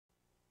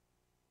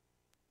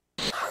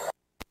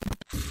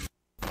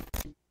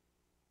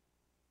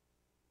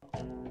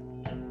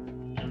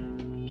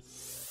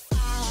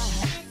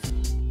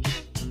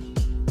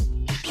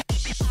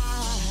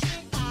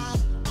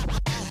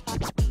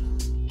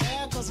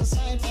the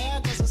same,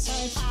 there goes the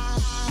same.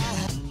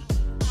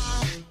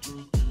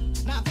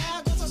 Now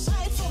there goes the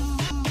same for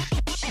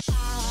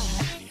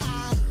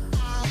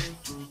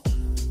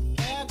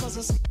there goes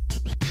the same.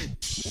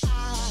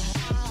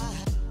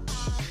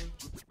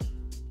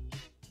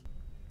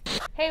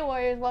 Hey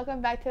Warriors,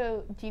 welcome back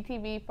to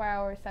GTV for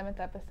our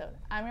 7th episode.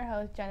 I'm your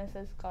host,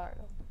 Genesis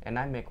Gallardo. And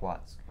I'm Mick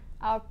Watts.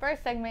 Our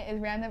first segment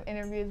is random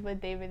interviews with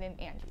David and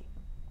Angie.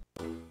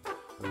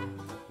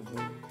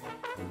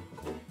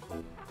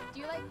 Do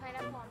you like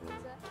pineapple on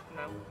pizza?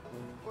 No.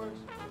 Or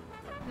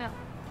no?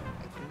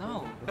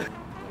 No.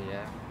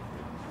 Yeah.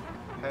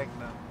 Heck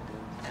no.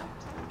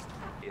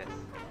 Yes.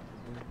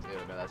 Ew,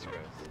 no, that's gross.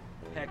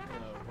 Heck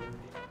no.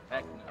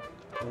 Heck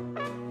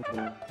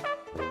no.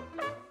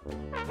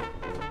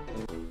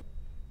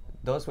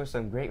 Those were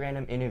some great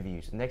random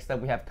interviews. Next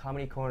up, we have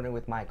Comedy Corner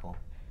with Michael.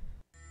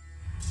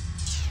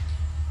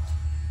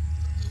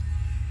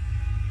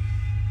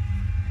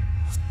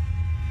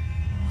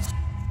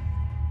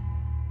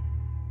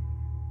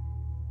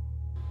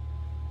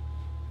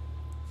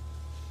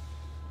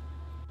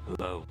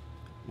 Hello,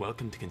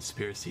 welcome to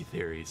Conspiracy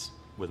Theories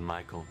with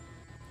Michael.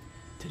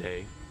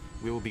 Today,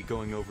 we will be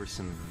going over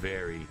some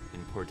very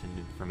important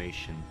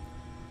information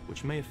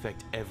which may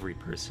affect every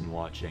person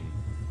watching.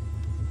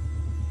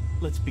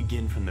 Let's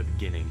begin from the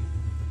beginning.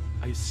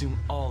 I assume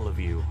all of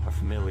you are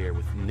familiar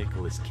with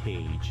Nicolas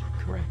Cage,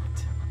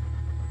 correct?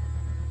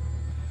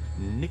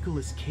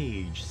 Nicolas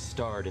Cage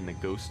starred in the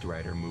Ghost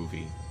Rider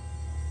movie.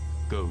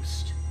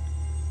 Ghost.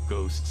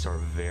 Ghosts are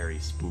very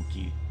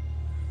spooky.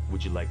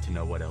 Would you like to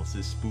know what else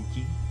is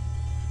spooky?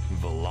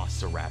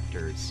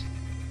 Velociraptors.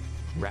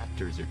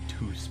 Raptors are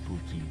too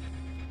spooky.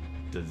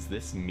 Does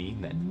this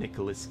mean that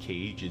Nicolas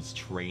Cage is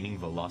training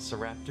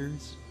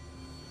velociraptors?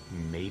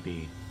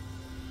 Maybe.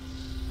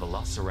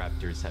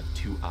 Velociraptors have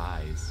 2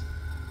 eyes.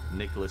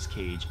 Nicolas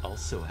Cage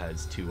also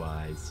has 2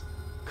 eyes.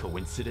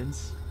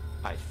 Coincidence?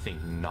 I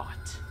think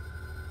not.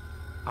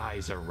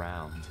 Eyes are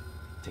round.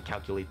 To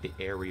calculate the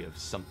area of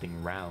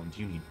something round,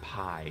 you need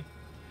pi.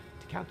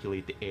 To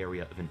calculate the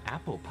area of an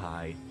apple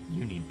pie,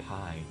 you need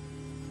pi.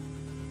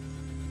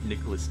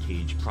 Nicolas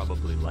Cage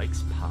probably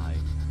likes pie,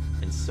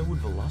 and so would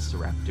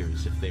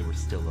velociraptors if they were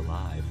still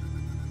alive.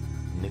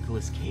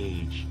 Nicolas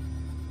Cage.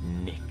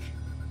 Nick.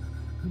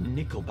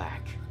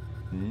 Nickelback.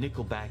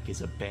 Nickelback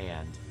is a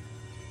band.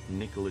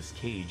 Nicolas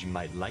Cage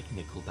might like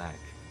Nickelback.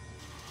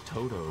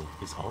 Toto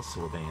is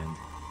also a band.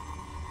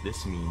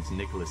 This means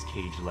Nicolas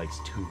Cage likes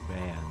 2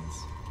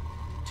 bands.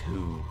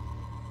 2.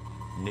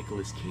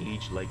 Nicolas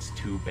Cage likes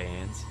 2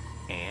 bands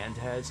and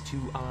has 2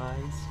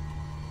 eyes?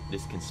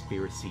 This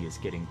conspiracy is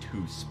getting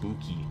too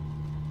spooky,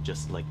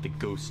 just like the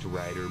Ghost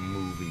Rider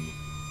movie.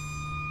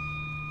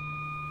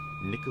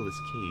 Nicolas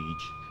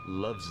Cage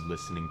loves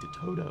listening to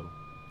Toto.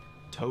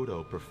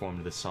 Toto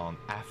performed the song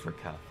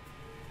Africa.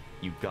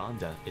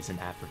 Uganda is an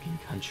African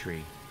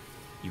country.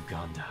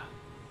 Uganda.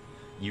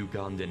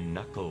 Ugandan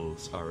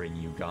knuckles are in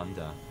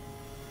Uganda.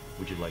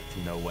 Would you like to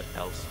know what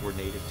else were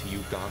native to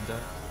Uganda?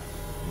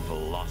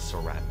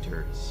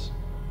 Velociraptors.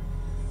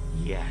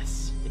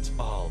 Yes, it's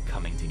all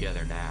coming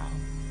together now.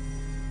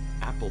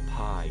 Apple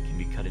pie can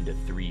be cut into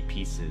 3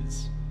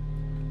 pieces.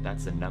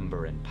 That's a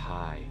number in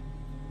pi.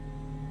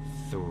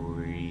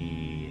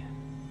 3.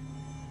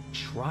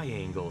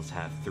 Triangles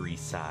have 3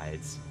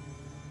 sides.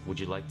 Would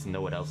you like to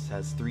know what else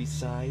has 3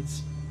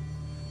 sides?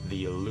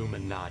 The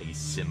Illuminati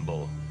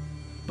symbol.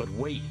 But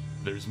wait,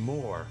 there's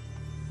more.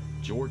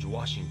 George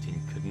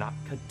Washington could not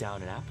cut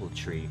down an apple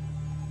tree.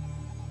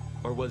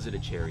 Or was it a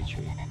cherry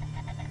tree?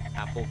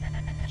 Apple,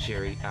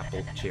 cherry,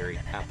 apple, cherry,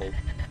 apple.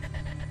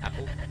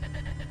 Apple?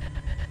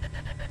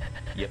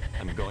 Yep,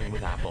 I'm going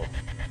with apple.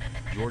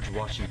 George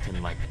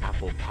Washington liked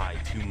apple pie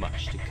too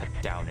much to cut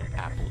down an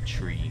apple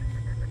tree.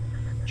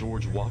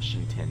 George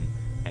Washington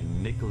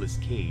and Nicolas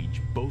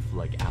Cage both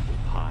like apple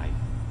pie.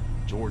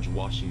 George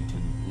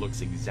Washington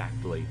looks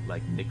exactly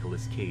like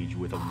Nicolas Cage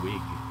with a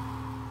wig.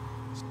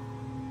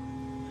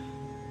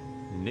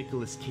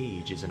 Nicolas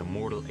Cage is an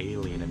immortal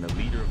alien and the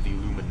leader of the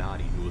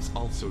Illuminati who is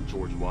also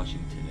George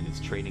Washington and is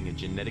training a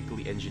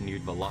genetically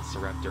engineered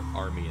velociraptor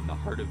army in the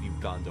heart of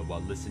Uganda while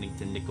listening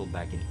to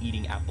Nickelback and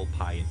eating apple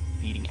pie and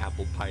feeding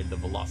apple pie to the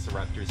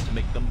velociraptors to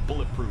make them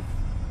bulletproof.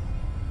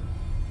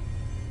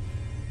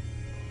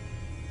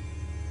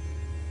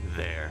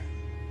 There.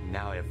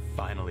 Now I have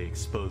finally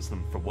exposed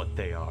them for what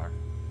they are.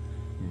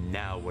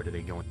 Now what are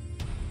they going?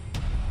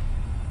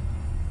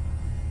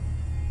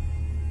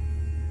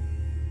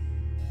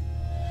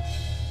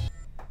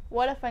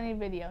 What a funny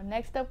video.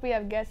 Next up, we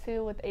have Guess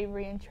Who with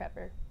Avery and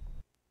Trevor.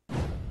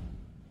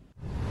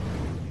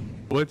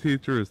 What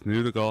teacher is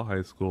new to Galt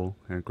High School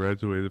and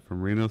graduated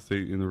from Reno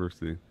State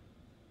University?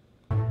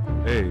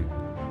 A.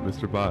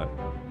 Mr. Bott.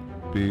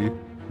 B.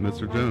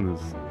 Mr.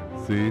 Jonas.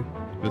 C.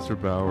 Mr.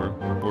 Bauer.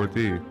 Or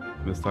D.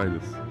 Miss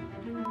Titus.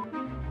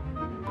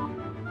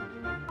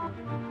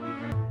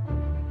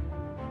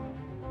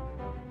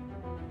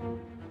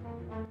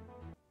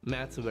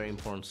 Math's a very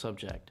important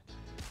subject,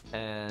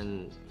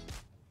 and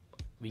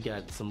we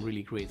got some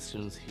really great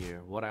students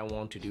here. What I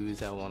want to do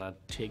is I want to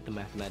take the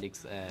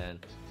mathematics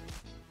and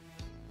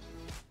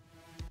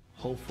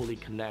hopefully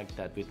connect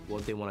that with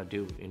what they want to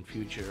do in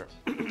future.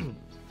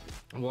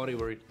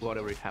 whatever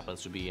it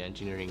happens to be,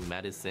 engineering,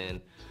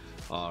 medicine,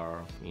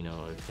 or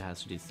if it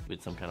has to do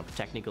with some kind of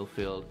technical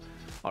field,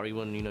 or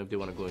even if they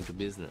want to go into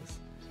business.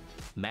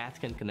 Math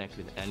can connect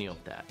with any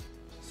of that.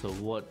 So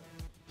what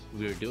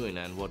we're doing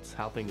and what's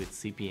helping with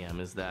CPM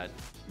is that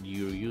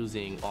you're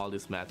using all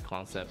this math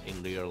concept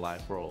in real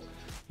life world.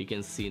 You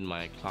can see in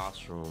my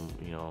classroom,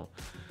 there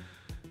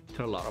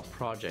are a lot of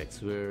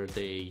projects where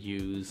they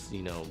use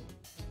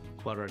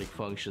quadratic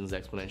functions,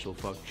 exponential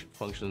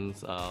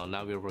functions.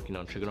 Now we're working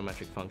on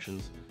trigonometric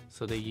functions.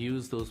 So they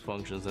use those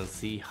functions and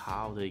see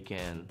how they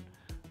can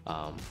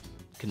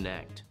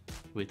connect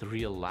with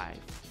real life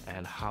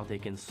and how they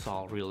can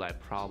solve real life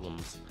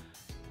problems.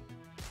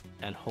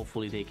 And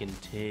hopefully they can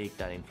take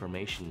that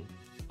information,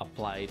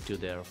 apply it to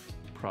their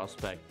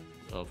prospect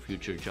of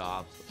future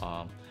jobs.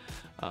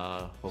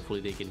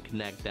 Hopefully they can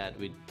connect that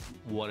with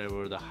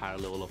whatever the higher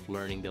level of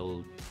learning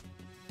they'll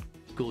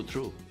go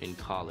through in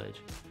college.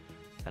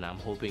 And I'm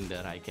hoping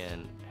that I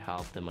can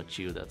help them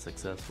achieve that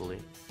successfully.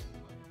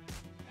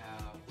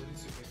 What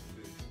is your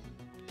favorite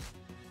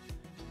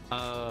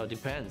food?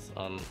 Depends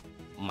on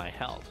my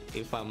health.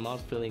 If I'm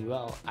not feeling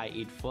well, I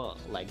eat pho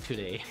like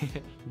today.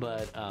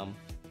 But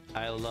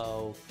I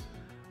love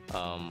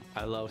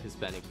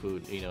Hispanic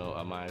food.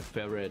 My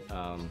favorite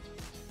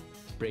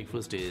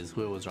breakfast is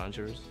huevos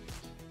ranchers,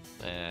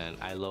 and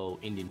I love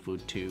Indian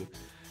food too.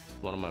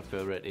 One of my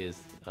favorite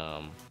is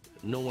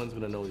no one's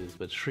gonna know this,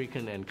 but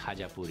shrikhand and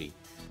khaja puri.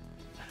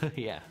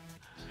 Yeah.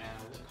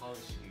 And what college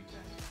did you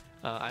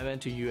attend? I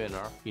went to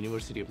UNR,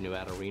 University of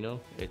Nevada,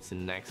 Reno. It's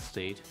in next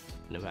state,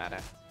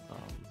 Nevada.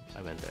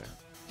 I went there.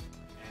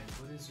 And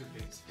what is your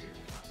biggest fear?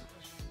 Last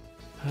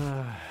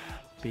question.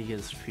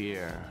 Biggest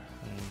fear.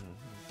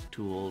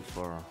 Too old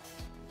for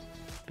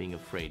being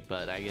afraid,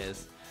 but I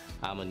guess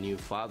I'm a new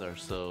father,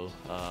 so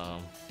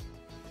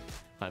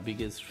my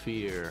biggest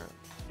fear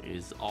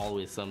is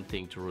always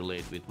something to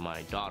relate with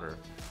my daughter.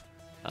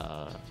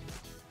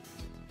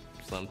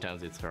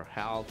 Sometimes it's her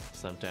health,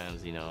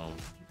 sometimes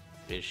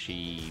is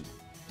she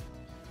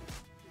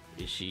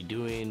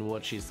doing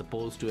what she's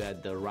supposed to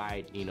at the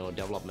right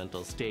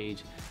developmental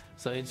stage.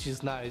 So it's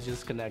just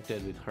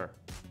connected with her.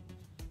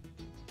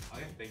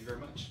 Okay, thank you very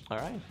much. All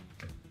right,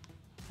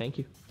 thank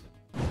you.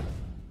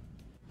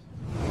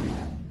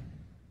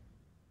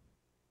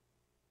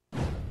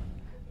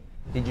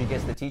 Did you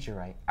guess the teacher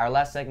right? Our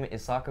last segment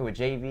is soccer with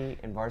JV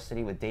and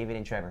varsity with David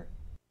and Trevor.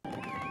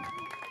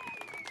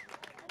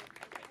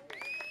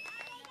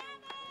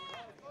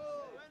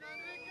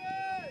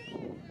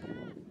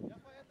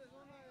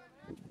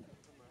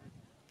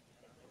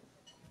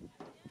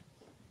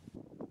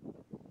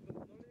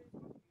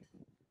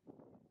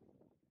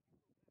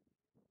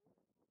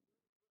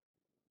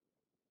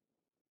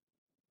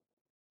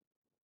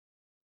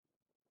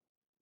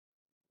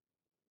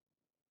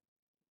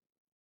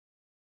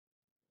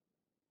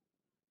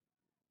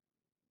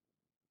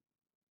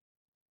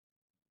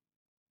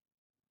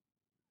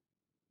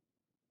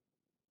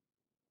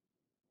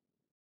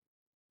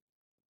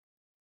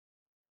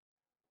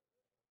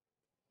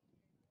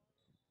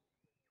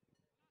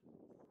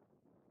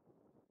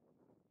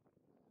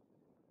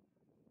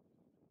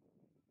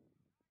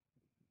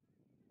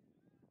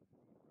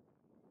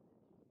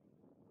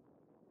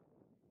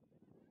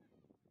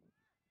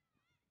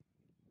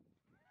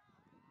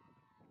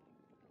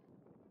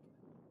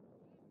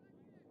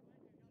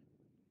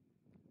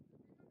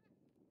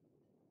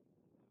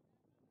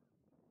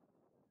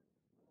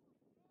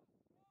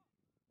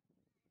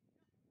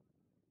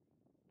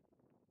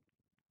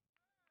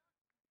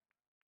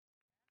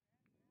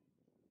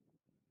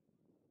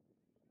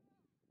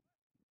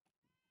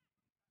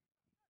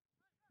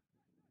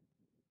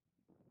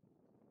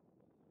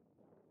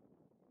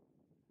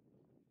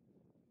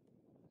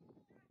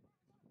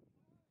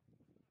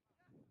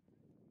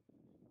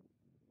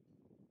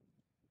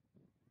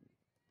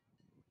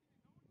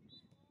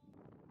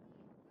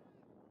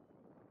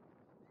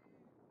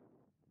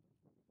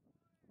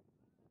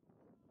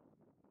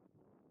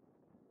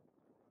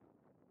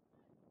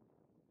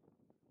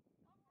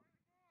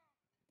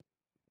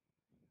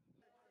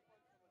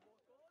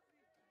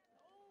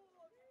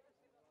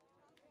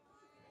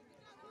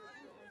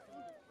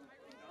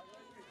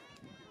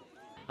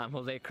 I'm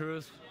Jose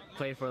Cruz,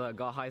 played for the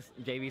Galt High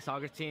JV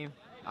soccer team.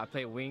 I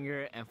play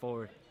winger and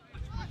forward.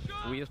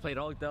 We just played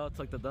Oakdale,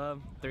 took the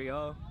dub,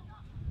 3-0.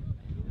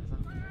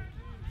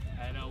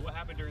 And what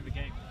happened during the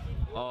game?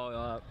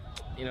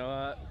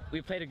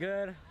 We played it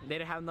good. They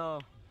didn't have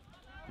no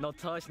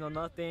touch, no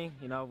nothing.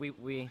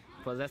 We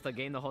possessed the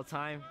game the whole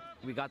time.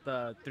 We got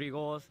the 3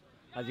 goals.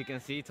 As you can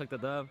see, took the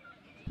dub.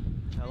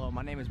 Hello,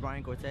 my name is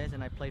Brian Cortez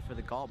and I play for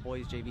the Galt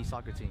Boys JV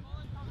soccer team.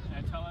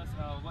 And tell us,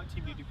 what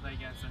team did you play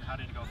against and how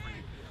did it go for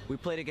you? We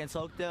played against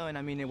Oakdale and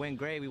it went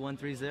great. We won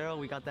 3-0.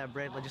 We got that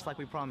bread just like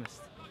we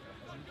promised.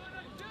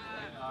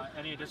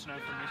 Any additional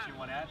information you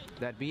want to add?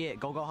 That'd be it.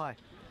 Go High.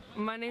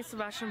 My name is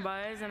Sebastian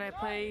Baez and I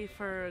play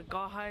for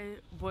Galt High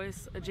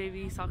Boys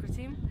JV soccer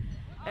team,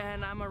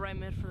 and I'm a right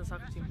mid for the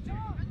soccer team.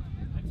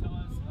 And tell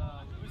us,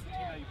 who was the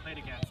team that you played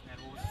against and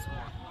what was the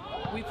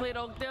score? We played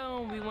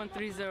Oakdale and we won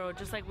 3-0,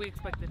 just like we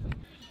expected.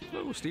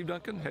 Hello, Steve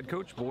Duncan, head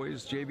coach,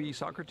 boys JV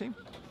soccer team.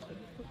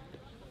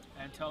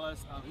 And tell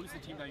us, who's the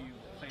team that you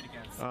played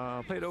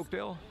against? Played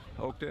Oakdale.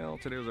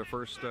 Today was our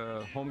first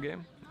home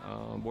game.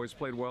 Boys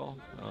played well,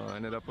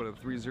 ended up with a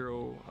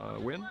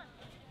 3-0 win.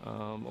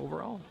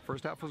 Overall,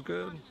 first half was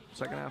good.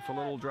 Second half a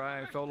little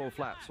dry, fell a little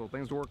flat, so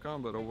things to work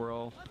on, but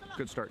overall,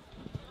 good start.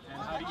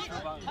 And how do you feel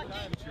about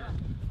future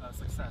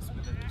success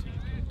within the team?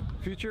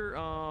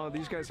 Future,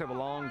 these guys have a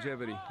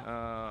longevity.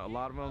 A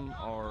lot of them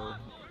are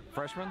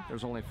freshmen.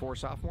 There's only 4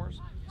 sophomores,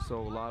 so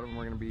a lot of them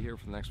are going to be here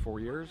for the next 4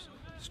 years.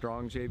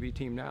 Strong JV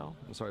team now,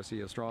 and so I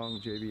see a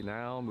strong JV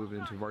now moving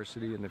into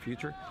varsity in the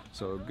future.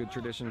 So good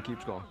tradition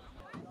keeps going.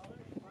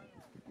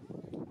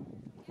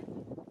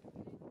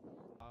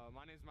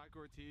 My name is Mike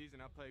Ortiz,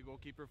 and I play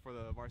goalkeeper for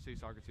the varsity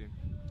soccer team.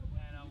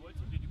 And what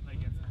team did you play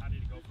against, and how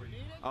did it go for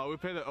you? We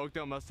played the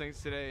Oakdale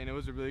Mustangs today, and it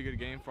was a really good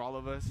game for all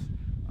of us.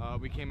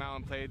 We came out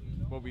and played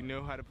what we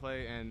knew how to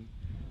play and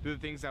do the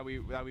things that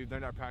we've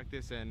learned at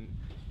practice and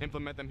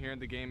implement them here in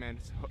the game, and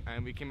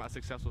we came out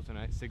successful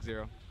tonight,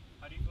 6-0.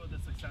 How do you feel the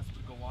success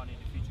would go on in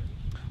the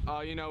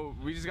future? You know,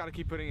 we just got to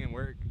keep putting in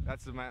work.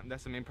 That's the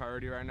main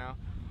priority right now.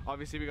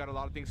 Obviously, we got a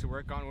lot of things to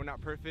work on. We're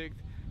not perfect,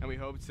 and we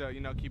hope to,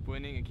 you know, keep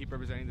winning and keep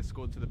representing the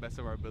school to the best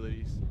of our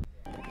abilities.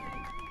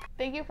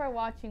 Thank you for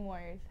watching,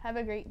 Warriors. Have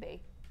a great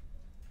day.